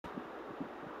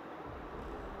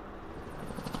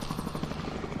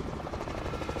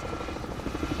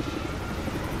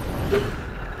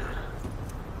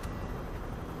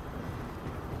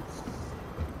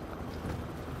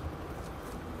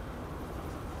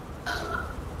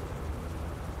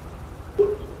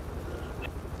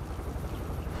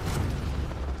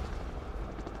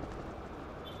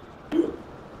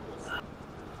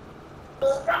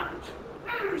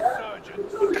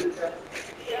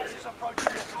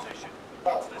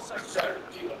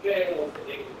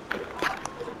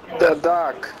The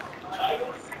dock.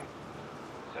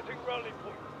 Setting rally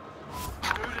point. Do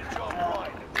the job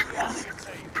right and dig out for your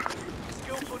team.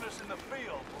 Skillfulness in the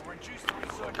field will reduce the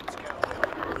resurgence count.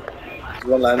 There's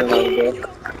one landing on the door.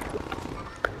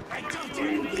 I don't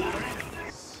envy your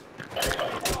enemies.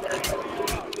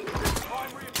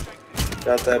 Primary objective.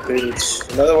 Got that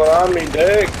bitch. Another one on me,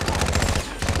 dig.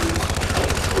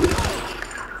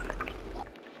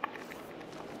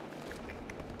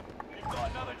 You've got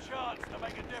another chance to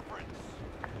make a difference.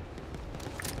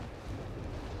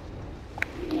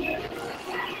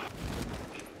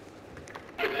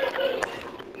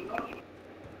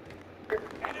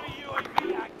 Enemy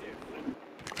UAV active.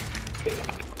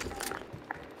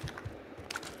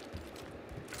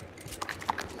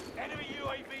 Enemy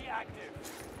UAV active.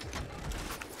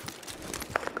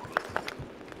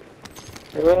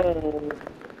 Oh.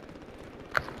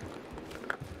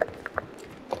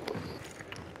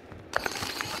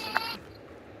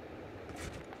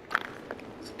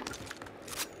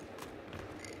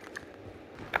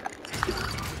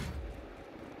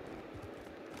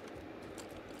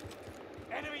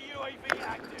 Enemy UAV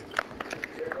active.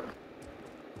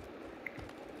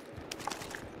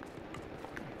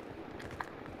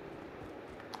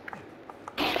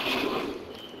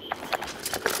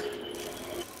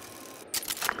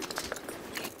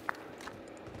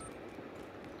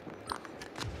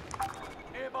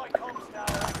 Nearby comms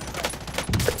tower activated.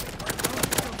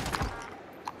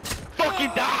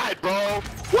 Fucking died, bro.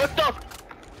 What the?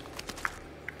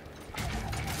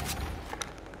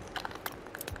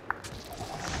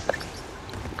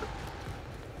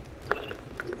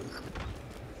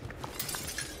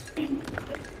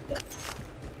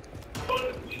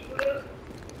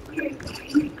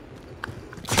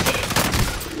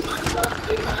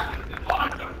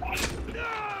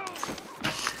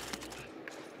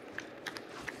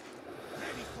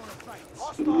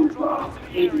 Hostile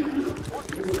dropping into the area. Watch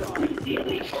the sky.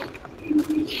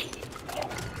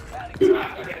 Bounty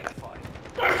target identified.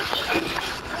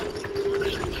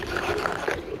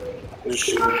 Who's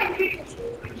shooting?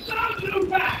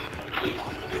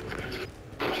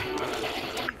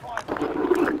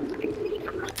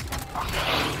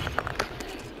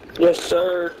 Yes,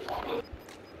 sir.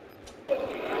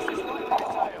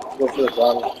 Go for the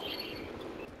bottom.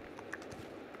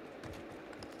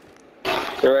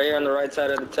 They're right here on the right side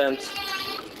of the tent.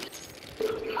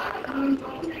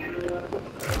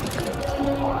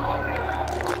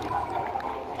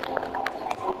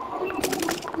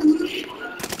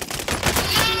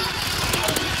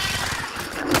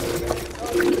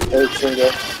 There's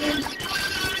single.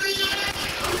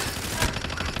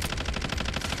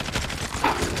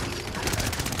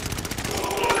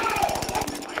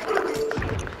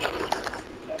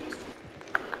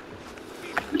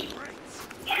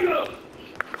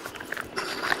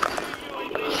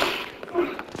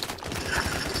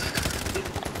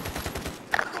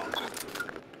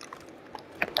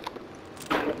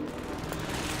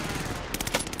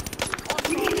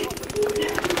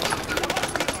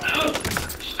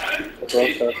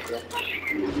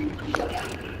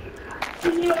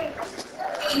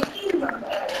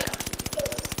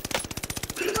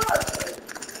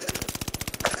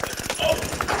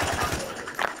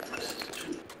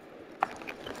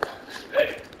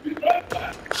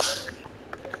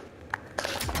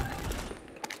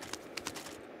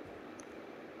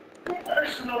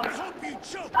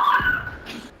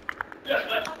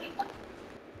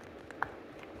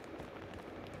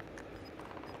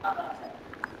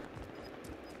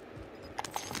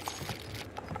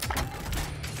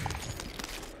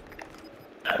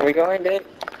 Are we going, Dave?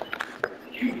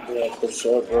 Yeah, for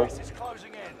sure, bro. Gas is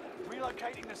closing in.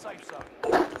 Relocating the safe zone.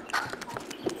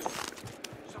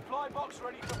 Supply box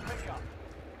ready for pickup.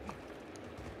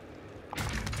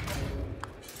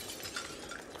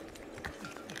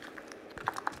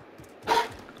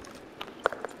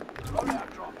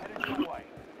 Loadout drop headed your way.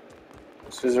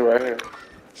 This is right here.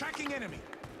 Tracking enemy.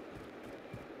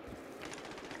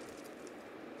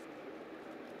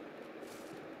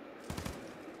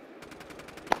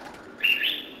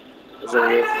 Is over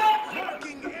here.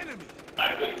 Marking enemy.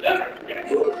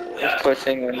 He's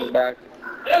pushing in the back.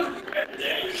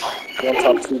 One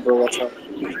top two, bro. Watch out. I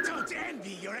don't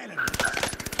envy your enemy.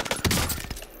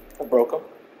 I broke him.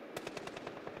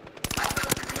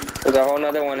 There's a whole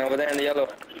nother one over there in the yellow.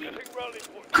 Setting rally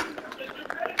point.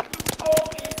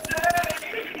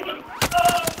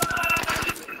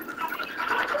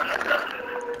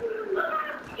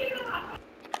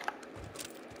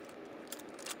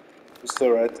 He's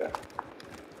still right there.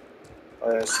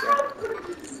 Oh, yeah, I see him.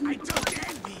 I don't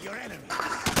envy your enemies.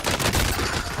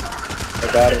 I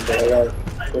got him, but I gotta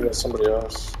look at somebody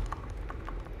else.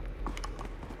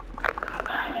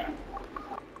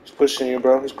 He's pushing you,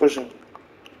 bro. He's pushing.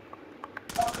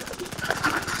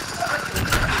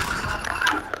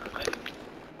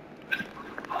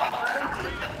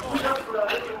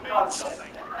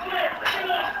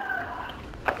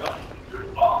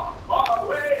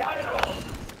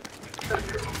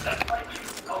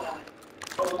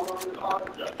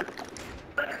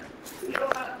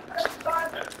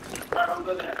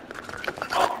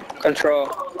 Control.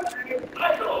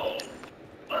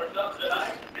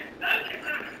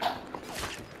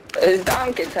 It's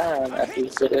donkey time, as he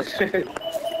said.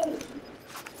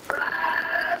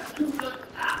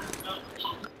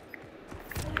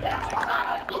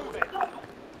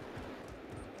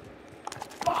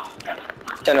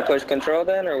 Trying to push control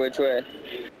then, or which way?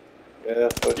 Yeah,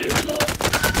 fuck you.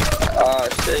 Oh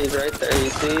shit, he's right there. You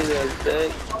see that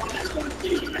dick?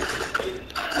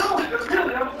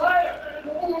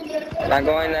 Not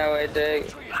going that way, dick.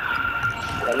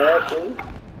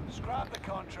 Scrap the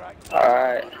contract.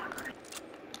 Alright.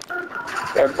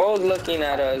 They're both looking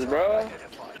at us, bro.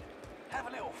 Have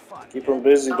a little fun. Keep him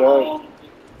busy, dog.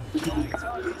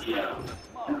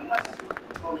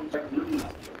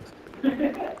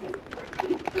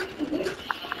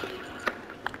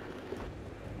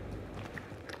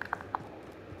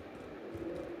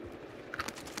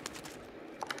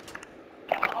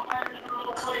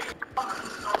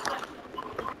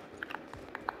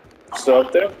 Still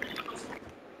up there?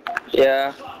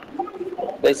 Yeah.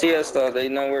 They see us though, they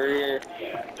know we're here.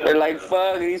 They're like,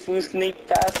 fuck, these fools sneak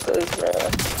past us, bro.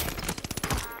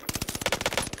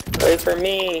 Wait for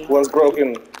me. One's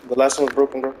broken. The last one's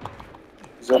broken, bro.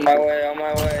 He's up On my there. way, on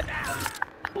my way.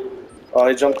 Oh,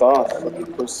 he jumped off. Fucking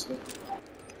pussy.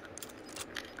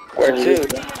 Where to?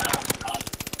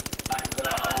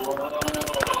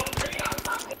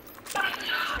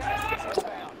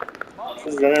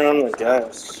 He's running on the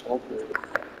gas. Okay.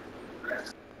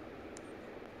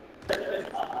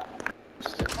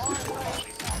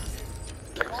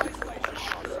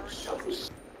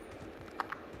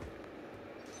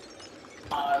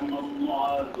 I'm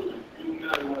Allah, you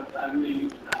know what I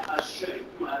mean. I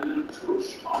shake my little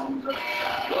tush on the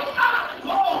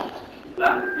oh!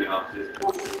 Let me off this.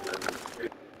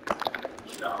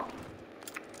 No.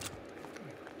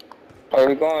 Where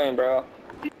we going, bro?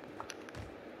 I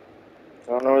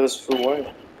don't know where this food went.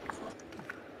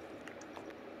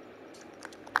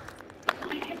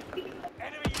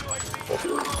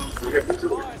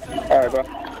 Alright, bro.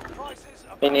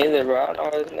 Me neither, bro. I don't know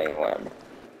where this nigga went, bro.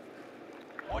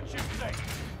 Watch your step.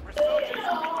 Resurgence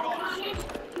will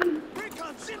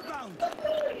be gone.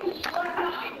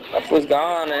 That fool's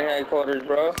gone in headquarters,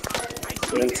 bro.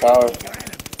 In the tower.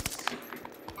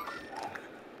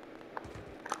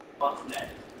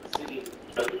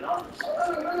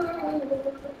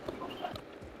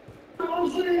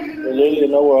 They literally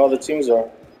know where all the teams are.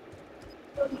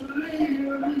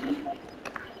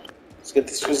 Let's get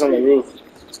these fools on the roof.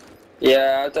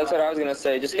 Yeah, that's what I was gonna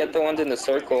say. Just get the ones in the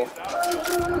circle.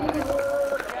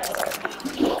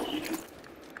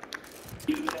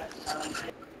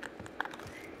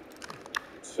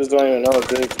 These fools don't even know,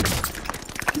 dude.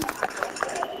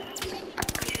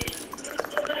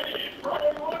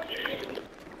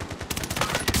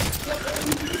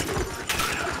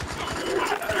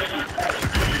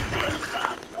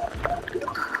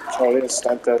 Oh, they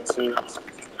sniped that too.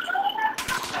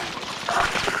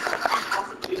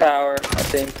 Tower, I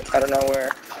think. I don't know where.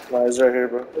 No, he's right here,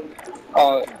 bro.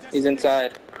 Oh, he's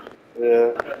inside.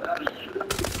 Yeah.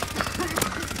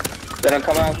 Let him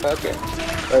come out, fuck it.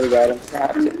 Oh, we got him.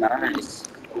 That's it, nice.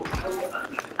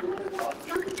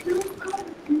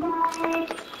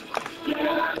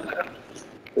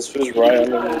 This fool's right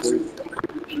under the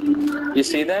roof. You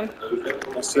see them?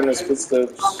 I've seen his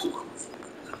footsteps.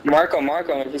 Mark him,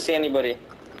 if you see anybody.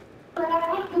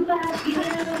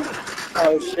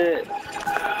 Oh shit.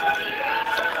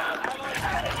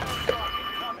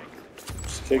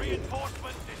 Just kick it.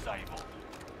 Reinforcement disabled.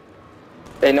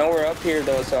 They know we're up here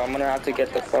though, so I'm gonna have to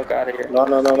get the fuck out of here. No.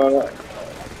 Enemy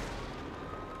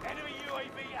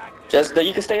UAV active. Just,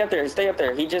 you can stay up there,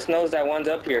 He just knows that one's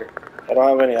up here. I don't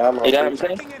have any ammo. You know what I'm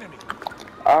saying? Attacking enemy.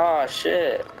 Ah,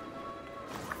 shit.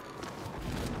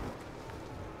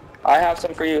 I have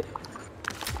some for you.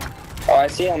 Oh, I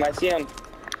see him. Enemy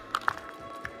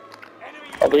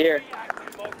Over here. UAV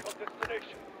active. Mark on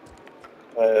destination.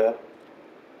 Yeah.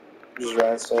 Just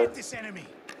right inside. This enemy.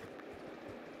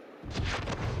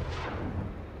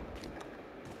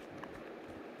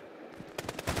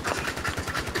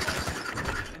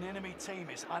 An enemy team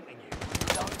is hunting you.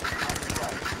 Don't run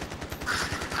away.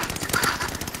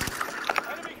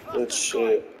 Good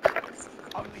shit.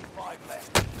 Only 5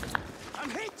 left.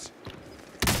 I'm hit!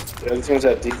 The other team's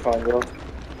at decon, bro.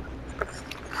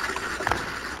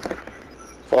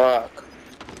 Fuck.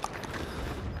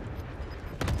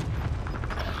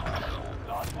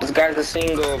 This guy's a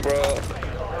single, bro.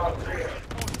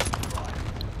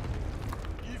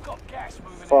 You've got gas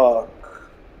moving in. Fuck.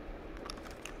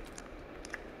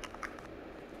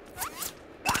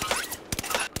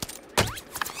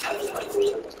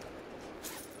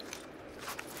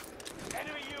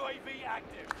 Enemy UAV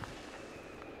active.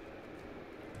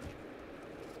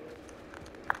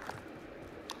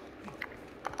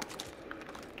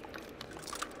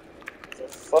 The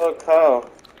fuck, how?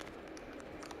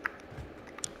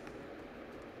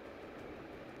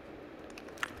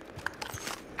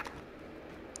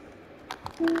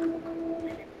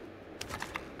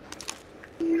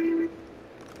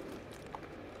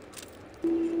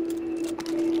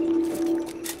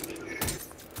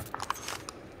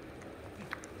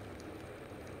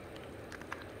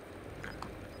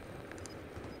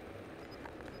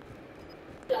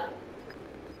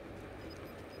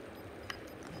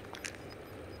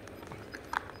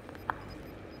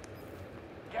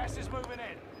 Gas is moving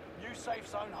in. New safe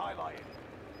zone highlighted.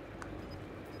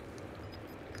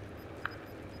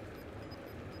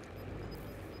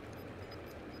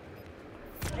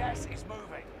 Gas is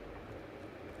moving.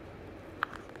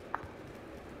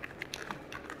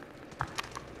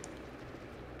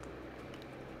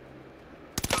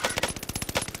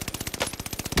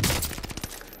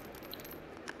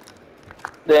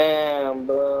 Damn,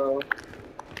 bro.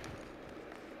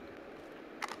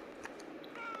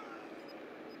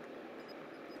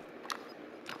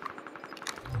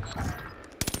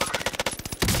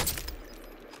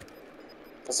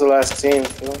 That's the last team, you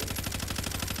know?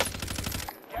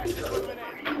 Gas is moving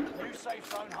in. New safe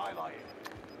zone highlighted.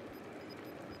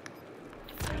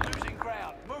 You're losing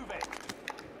ground. Move it.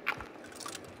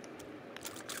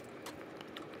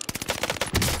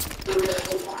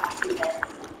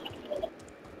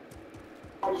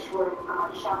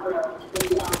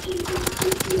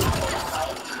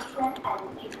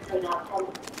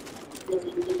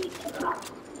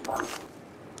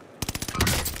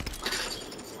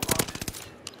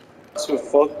 So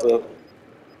fucked up.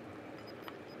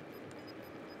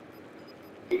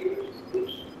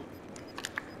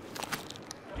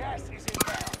 Gas is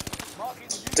inbound. Marking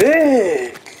new.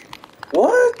 Dick!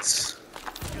 What?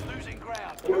 You're losing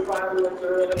ground. Oh,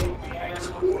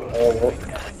 well,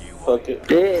 fuck it.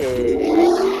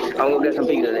 Dig. I'm gonna get some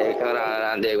pizza, Dig. Hold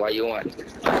on, Dig. What you want?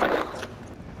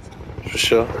 For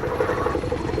sure.